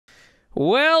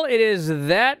Well, it is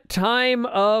that time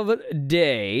of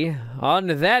day, on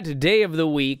that day of the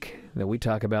week, that we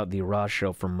talk about the Raw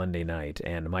show from Monday night.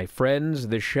 And my friends,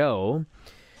 the show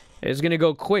is going to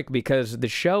go quick because the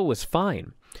show was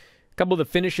fine. A couple of the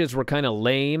finishes were kind of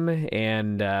lame,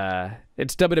 and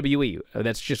it's WWE.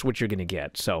 That's just what you're going to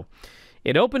get. So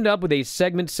it opened up with a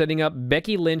segment setting up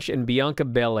Becky Lynch and Bianca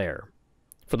Belair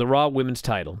for the Raw Women's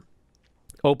title.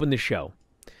 Opened the show.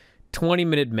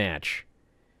 20-minute match.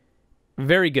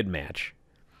 Very good match.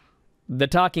 The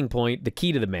talking point, the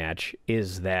key to the match,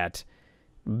 is that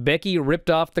Becky ripped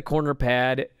off the corner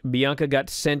pad, Bianca got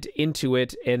sent into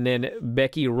it, and then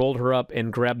Becky rolled her up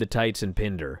and grabbed the tights and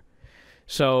pinned her.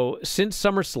 So, since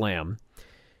SummerSlam,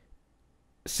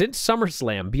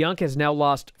 Bianca has now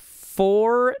lost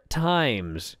 4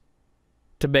 times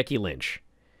to Becky Lynch.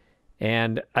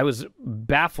 And I was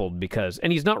baffled because,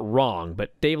 and he's not wrong,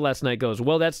 but Dave last night goes,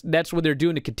 well, that's what they're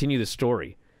doing to continue the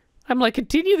story. I'm like,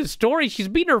 continue the story? She's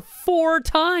beaten her 4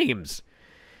 times.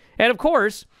 And of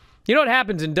course, you know what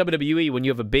happens in WWE when you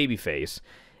have a babyface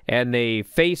and they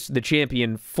face the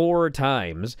champion 4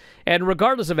 times, and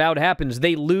regardless of how it happens,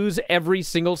 they lose every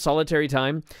single solitary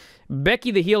time?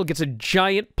 Becky the heel gets a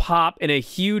giant pop and a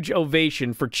huge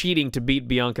ovation for cheating to beat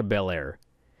Bianca Belair.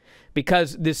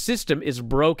 Because this system is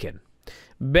broken.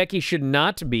 Becky should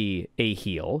not be a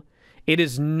heel. It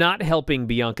is not helping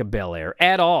Bianca Belair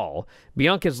at all.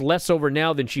 Bianca's less over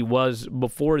now than she was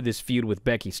before this feud with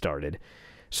Becky started.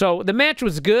 So the match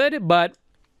was good, but,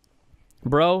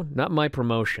 bro, not my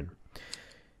promotion.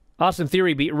 Austin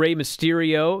Theory beat Rey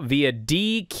Mysterio via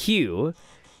DQ.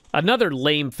 Another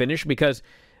lame finish because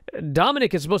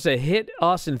Dominic is supposed to hit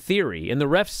Austin Theory, and the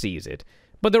ref sees it.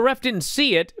 But the ref didn't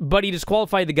see it, but he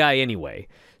disqualified the guy anyway.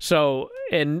 So,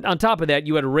 and on top of that,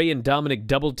 you had Rey and Dominic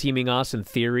double-teaming Austin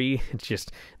Theory. It's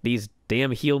just these damn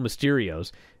heel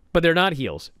Mysterios. But they're not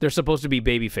heels. They're supposed to be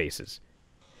baby faces.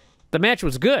 The match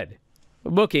was good. The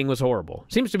booking was horrible.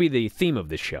 Seems to be the theme of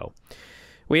this show.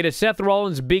 We had a Seth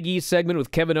Rollins Big E segment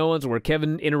with Kevin Owens where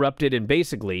Kevin interrupted and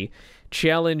basically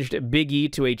challenged Big E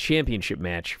to a championship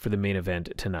match for the main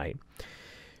event tonight.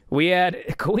 We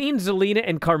had Queen Zelina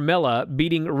and Carmella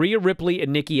beating Rhea Ripley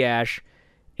and Nikki Ash.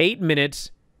 8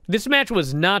 minutes. This match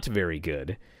was not very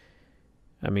good.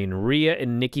 I mean, Rhea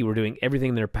and Nikki were doing everything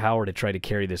in their power to try to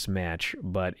carry this match,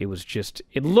 but it was just,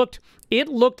 it looked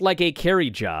like a carry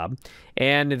job,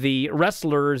 and the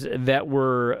wrestlers that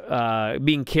were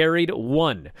being carried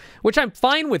won, which I'm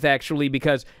fine with, actually,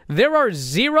 because there are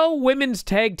 0 women's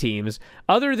tag teams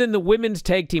other than the women's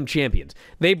tag team champions.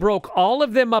 They broke all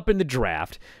of them up in the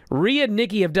draft. Rhea and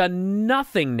Nikki have done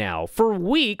nothing now for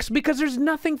weeks because there's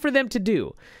nothing for them to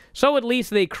do. So at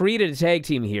least they created a tag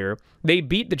team here. They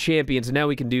beat the champions, and now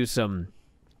we can do some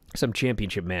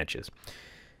championship matches.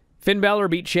 Finn Balor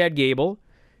beat Chad Gable.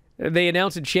 They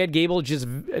announced that Chad Gable just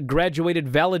graduated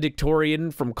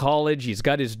valedictorian from college. He's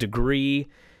got his degree,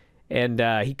 and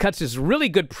he cuts this really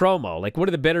good promo, like one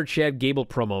of the better Chad Gable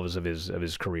promos of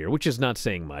his career, which is not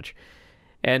saying much.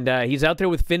 And he's out there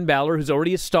with Finn Balor, who's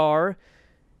already a star.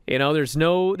 You know, there's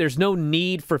no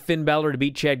need for Finn Balor to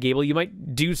beat Chad Gable. You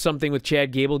might do something with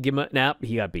Chad Gable, give him a... Nah,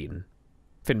 he got beaten.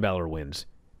 Finn Balor wins.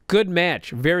 Good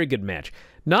match. Very good match.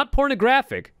 Not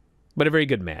pornographic, but a very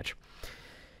good match.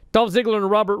 Dolph Ziggler and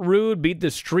Robert Roode beat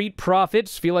the Street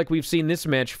Profits. Feel like we've seen this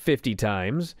match 50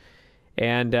 times.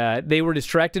 And they were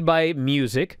distracted by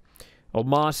music.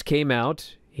 Omos came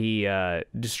out. He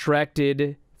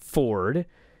distracted Ford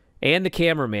and the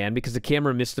cameraman because the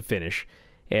camera missed the finish.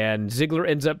 And Ziggler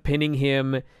ends up pinning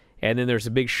him, and then there's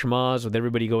a big schmoz with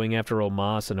everybody going after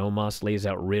Omos, and Omos lays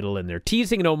out Riddle, and they're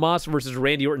teasing an Omos versus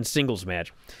Randy Orton singles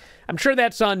match. I'm sure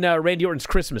that's on Randy Orton's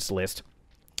Christmas list.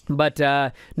 But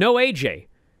no AJ.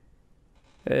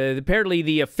 Apparently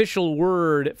the official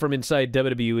word from inside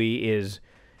WWE is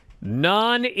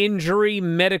non-injury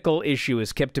medical issue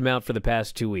has kept him out for the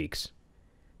past 2 weeks.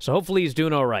 So hopefully he's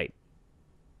doing all right.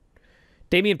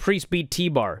 Damian Priest beat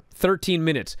T-Bar, 13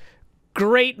 minutes.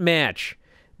 Great match.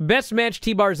 Best match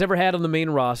T-Bar's ever had on the main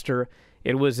roster.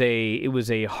 It was a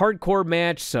hardcore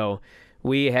match, so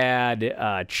we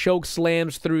had choke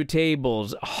slams through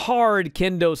tables, hard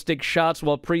kendo stick shots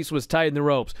while Priest was tied in the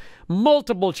ropes,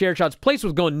 multiple chair shots. Place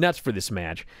was going nuts for this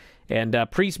match. And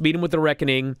Priest beat him with the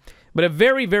Reckoning, but a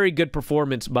very, very good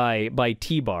performance by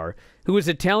T-Bar, who is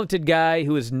a talented guy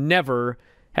who has never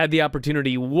had the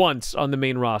opportunity once on the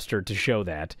main roster to show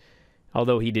that,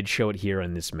 although he did show it here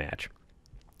in this match.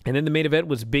 And then the main event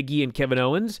was Big E and Kevin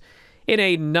Owens in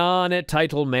a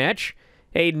non-title match,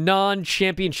 a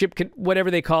non-championship,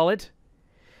 whatever they call it.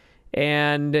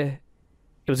 And it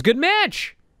was a good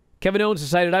match. Kevin Owens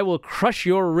decided, I will crush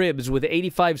your ribs with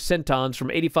 85 sentons from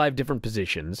 85 different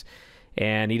positions.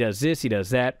 And he does this, he does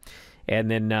that. And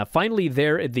then finally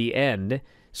there at the end,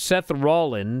 Seth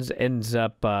Rollins ends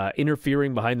up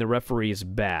interfering behind the referee's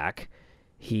back.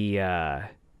 He,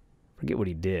 forget what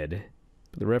he did,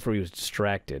 but the referee was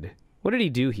distracted. What did he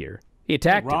do here? He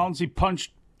attacked Rollins, he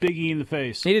punched Big E in the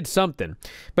face. He did something.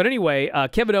 But anyway,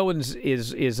 Kevin Owens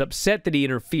is upset that he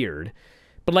interfered,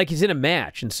 but like he's in a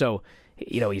match, and so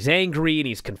he's angry and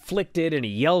he's conflicted and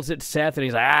he yells at Seth and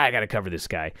he's like, I got to cover this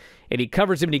guy. And he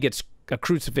covers him and he gets a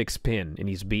crucifix pin and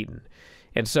he's beaten.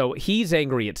 And so he's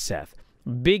angry at Seth.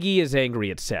 Big E is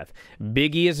angry at Seth.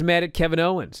 Big E is mad at Kevin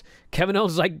Owens. Kevin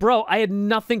Owens is like, bro, I had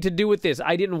nothing to do with this.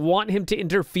 I didn't want him to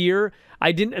interfere.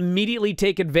 I didn't immediately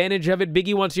take advantage of it. Big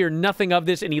E wants to hear nothing of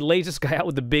this, and he lays this guy out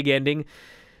with the big ending.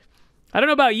 I don't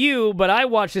know about you, but I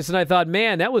watched this and I thought,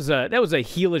 man, that was a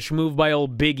heelish move by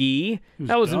old Big E.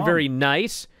 That wasn't very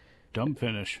nice. Dumb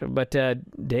finish. But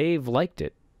Dave liked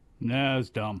it. No, it's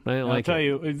dumb. I'll tell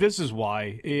you, this is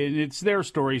why. It's their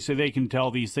story, so they can tell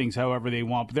these things however they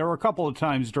want. But there were a couple of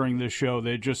times during this show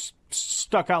that just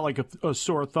stuck out like a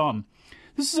sore thumb.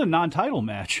 This is a non-title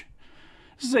match.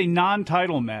 This is a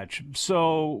non-title match.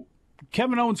 So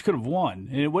Kevin Owens could have won,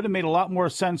 and it would have made a lot more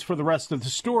sense for the rest of the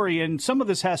story. And some of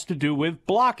this has to do with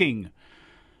blocking.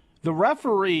 The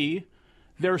referee,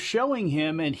 they're showing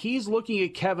him, and he's looking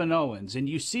at Kevin Owens. And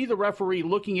you see the referee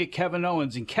looking at Kevin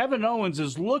Owens, and Kevin Owens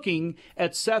is looking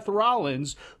at Seth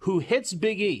Rollins, who hits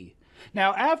Big E.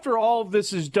 Now, after all of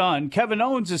this is done, Kevin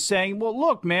Owens is saying, well,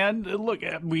 look, man, look,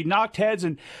 we knocked heads,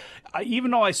 and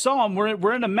even though I saw him,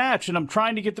 we're in a match, and I'm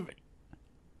trying to get the...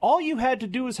 All you had to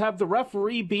do is have the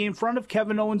referee be in front of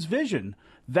Kevin Owens' vision.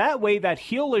 That way, that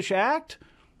heelish act,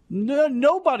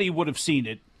 nobody would have seen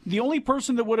it. The only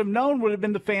person that would have known would have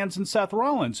been the fans and Seth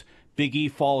Rollins. Big E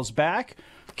falls back.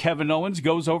 Kevin Owens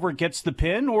goes over, gets the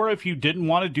pin, or if you didn't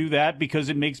want to do that because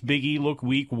it makes Big E look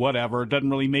weak, whatever. It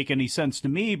doesn't really make any sense to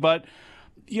me, but,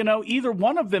 either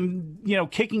one of them,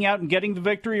 kicking out and getting the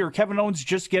victory or Kevin Owens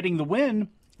just getting the win,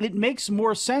 it makes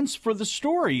more sense for the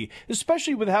story,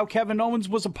 especially with how Kevin Owens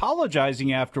was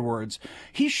apologizing afterwards.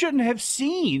 He shouldn't have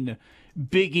seen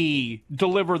Big E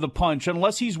deliver the punch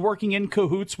unless he's working in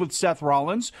cahoots with Seth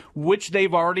Rollins, which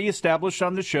they've already established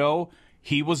on the show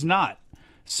he was not.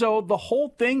 So the whole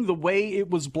thing, the way it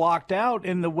was blocked out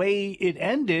and the way it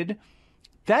ended,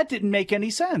 that didn't make any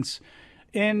sense.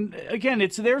 And again,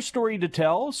 it's their story to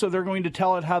tell, so they're going to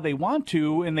tell it how they want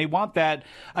to, and they want that,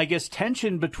 I guess,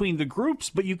 tension between the groups,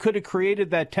 but you could have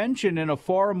created that tension in a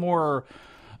far more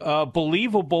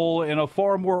believable, in a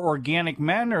far more organic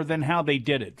manner than how they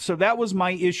did it. So that was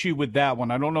my issue with that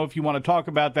one. I don't know if you want to talk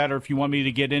about that or if you want me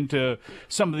to get into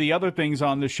some of the other things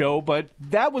on the show, but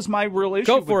that was my real issue with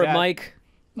that. Go for it, Mike.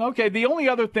 Okay, the only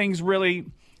other things really...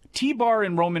 T-Bar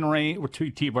and Roman Reigns, or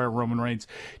T-Bar and Roman Reigns,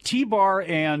 T-Bar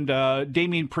and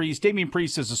Damian Priest. Damian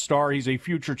Priest is a star. He's a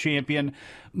future champion.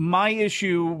 My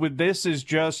issue with this is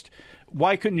just,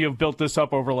 why couldn't you have built this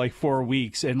up over like 4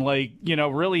 weeks and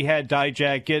really had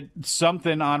Dijak get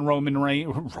something on Roman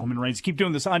Reigns, keep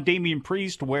doing this, on Damian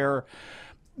Priest, where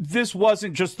this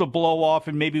wasn't just the blow off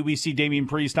and maybe we see Damian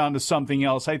Priest onto something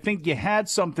else. I think you had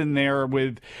something there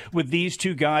with these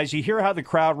two guys. You hear how the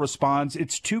crowd responds.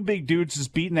 It's two big dudes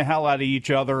just beating the hell out of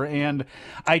each other, and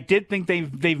I did think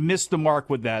they've missed the mark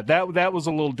with that. That was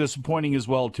a little disappointing as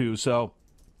well too. So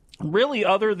really,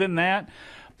 other than that,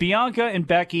 Bianca and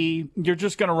Becky, you're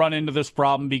just going to run into this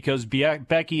problem because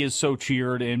Becky is so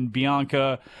cheered, and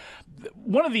Bianca,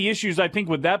 one of the issues I think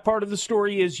with that part of the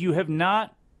story is you have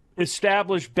not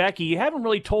established Becky. You haven't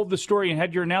really told the story and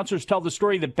had your announcers tell the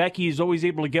story that Becky is always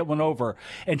able to get one over.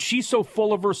 And she's so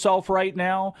full of herself right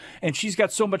now, and she's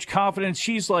got so much confidence.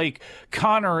 She's like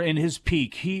Connor in his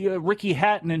peak, Ricky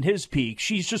Hatton in his peak.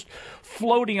 She's just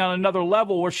floating on another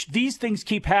level where these things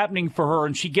keep happening for her,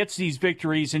 and she gets these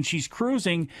victories, and she's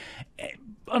cruising.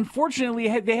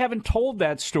 Unfortunately, they haven't told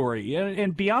that story,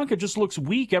 and Bianca just looks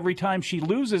weak every time she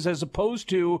loses, as opposed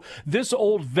to this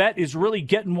old vet is really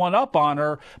getting one up on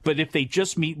her, but if they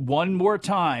just meet one more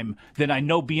time, then I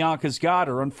know Bianca's got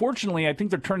her. Unfortunately, I think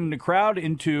they're turning the crowd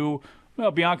into,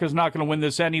 well, Bianca's not going to win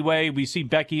this anyway. We see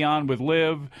Becky on with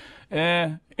Liv,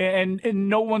 and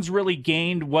no one's really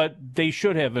gained what they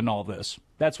should have in all this.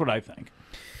 That's what I think.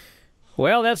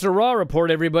 Well, that's a Raw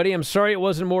report, everybody. I'm sorry it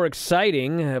wasn't more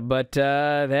exciting, but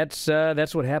that's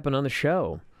what happened on the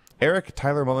show. Eric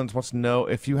Tyler Mullins wants to know,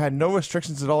 if you had no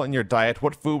restrictions at all in your diet,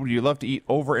 what food would you love to eat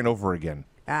over and over again?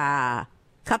 Cup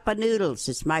of noodles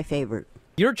is my favorite.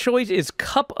 Your choice is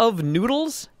cup of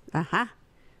noodles? Uh-huh.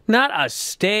 Not a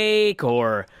steak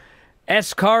or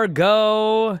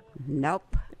escargot?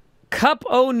 Nope. Cup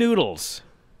O noodles.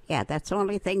 Yeah, that's the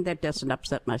only thing that doesn't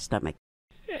upset my stomach.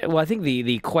 Well, I think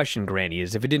the question, Granny,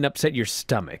 is if it didn't upset your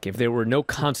stomach, if there were no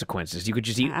consequences, you could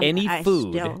just eat any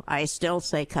food. I still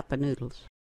say cup of noodles.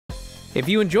 If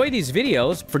you enjoy these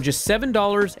videos, for just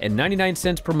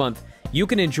 $7.99 per month, you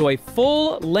can enjoy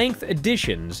full-length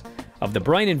editions of The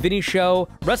Bryan and Vinny Show,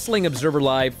 Wrestling Observer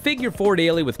Live, Figure 4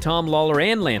 Daily with Tom Lawler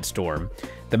and Lance Storm,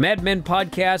 the Mad Men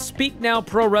Podcast, Speak Now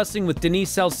Pro Wrestling with Denise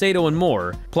Salcedo, and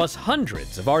more, plus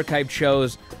hundreds of archived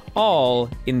shows, all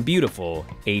in beautiful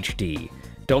HD.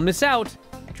 Don't miss out.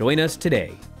 Join us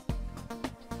today.